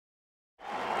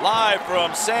Live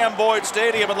from Sam Boyd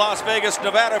Stadium in Las Vegas,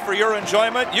 Nevada for your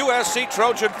enjoyment, USC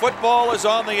Trojan football is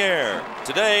on the air.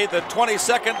 Today, the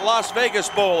 22nd Las Vegas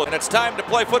Bowl, and it's time to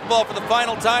play football for the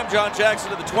final time, John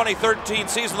Jackson, of the 2013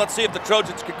 season. Let's see if the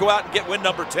Trojans can go out and get win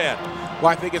number 10. Well,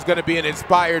 I think it's going to be an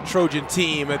inspired Trojan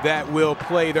team that will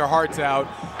play their hearts out.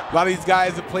 A lot of these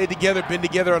guys have played together, been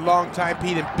together a long time,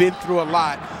 Pete, and been through a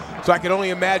lot. So I can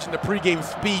only imagine the pregame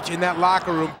speech in that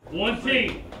locker room. One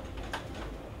team,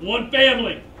 one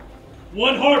family,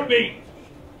 one heartbeat.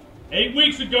 8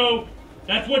 weeks ago,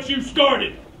 that's what you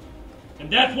started.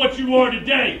 And that's what you are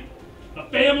today. A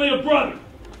family of brothers.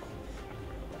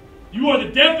 You are the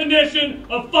definition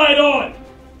of fight on.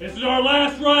 This is our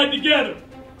last ride together.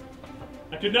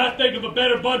 I could not think of a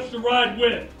better bunch to ride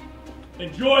with.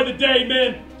 Enjoy the day,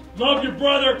 men. Love your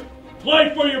brother.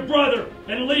 Play for your brother.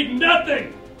 And leave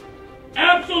nothing,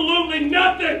 absolutely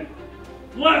nothing,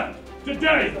 left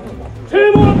today.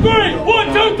 Team on three.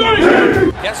 1, 2,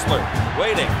 3. Kessler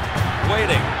waiting,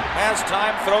 has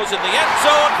time, throws in the end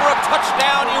zone for a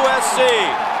touchdown, USC.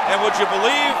 And would you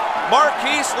believe,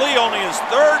 Marquise Lee only his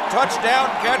 3rd touchdown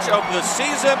catch of the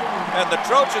season, and the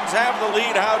Trojans have the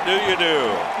lead. How do you do?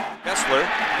 Kessler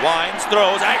winds,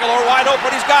 throws, Aguilar wide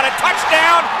open, he's got it,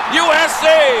 touchdown, USC!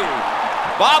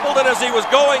 Bobbled it as he was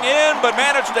going in, but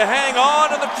managed to hang on,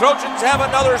 and the Trojans have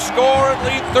another score and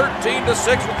lead 13-6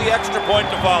 with the extra point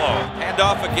to follow.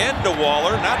 Handoff again to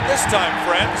Waller, not this time,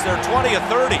 friends, they're 20 of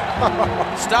 30.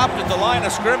 Stopped at the line of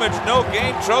scrimmage, no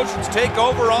gain, Trojans take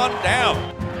over on down.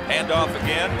 Handoff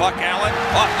again, Buck Allen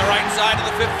off the right side of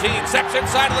the 15, steps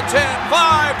inside of the 10,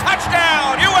 5,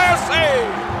 touchdown, USC!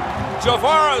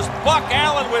 Javara's Buck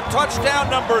Allen with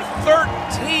touchdown number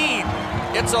 13.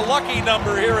 It's a lucky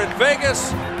number here in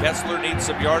Vegas. Kessler needs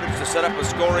some yardage to set up a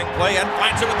scoring play and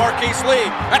finds it with Marquise Lee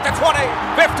at the 20,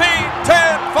 15,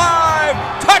 10,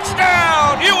 5,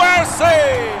 touchdown, USC!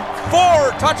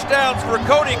 4 touchdowns for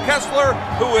Cody Kessler,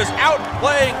 who is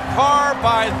outplaying Carr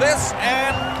by this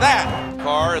and that.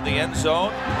 Carr in the end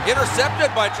zone,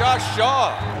 intercepted by Josh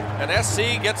Shaw. And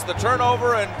SC gets the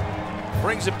turnover and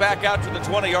brings it back out to the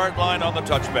 20-yard line on the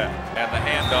touchback. And the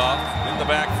handoff in the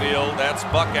backfield, that's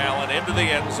Buck Allen into the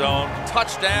end zone.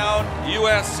 Touchdown,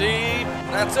 USC.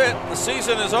 That's it, the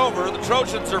season is over. The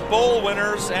Trojans are bowl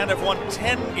winners and have won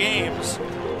 10 games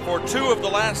for 2 of the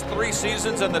last 3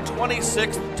 seasons and the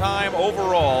 26th time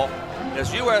overall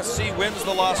as USC wins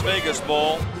the Las Vegas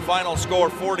Bowl. Final score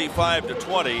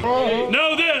 45-20.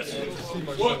 Know this,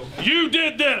 you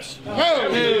did this.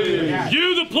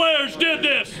 You, the players, did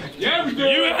this. You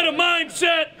had a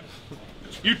mindset,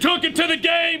 you took it to the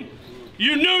game,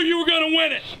 you knew you were going to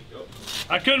win it.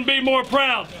 I couldn't be more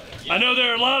proud. I know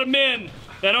there are a lot of men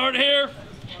that aren't here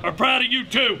are proud of you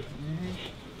too.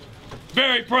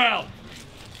 Very proud.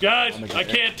 Guys, I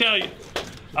can't tell you.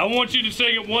 I want you to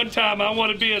sing it one time. I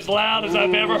want to be as loud as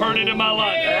I've ever heard it in my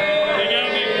life. You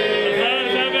got me? As loud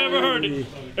as I've ever heard it.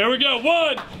 Here we go.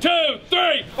 1, 2,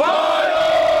 3.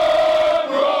 Fire!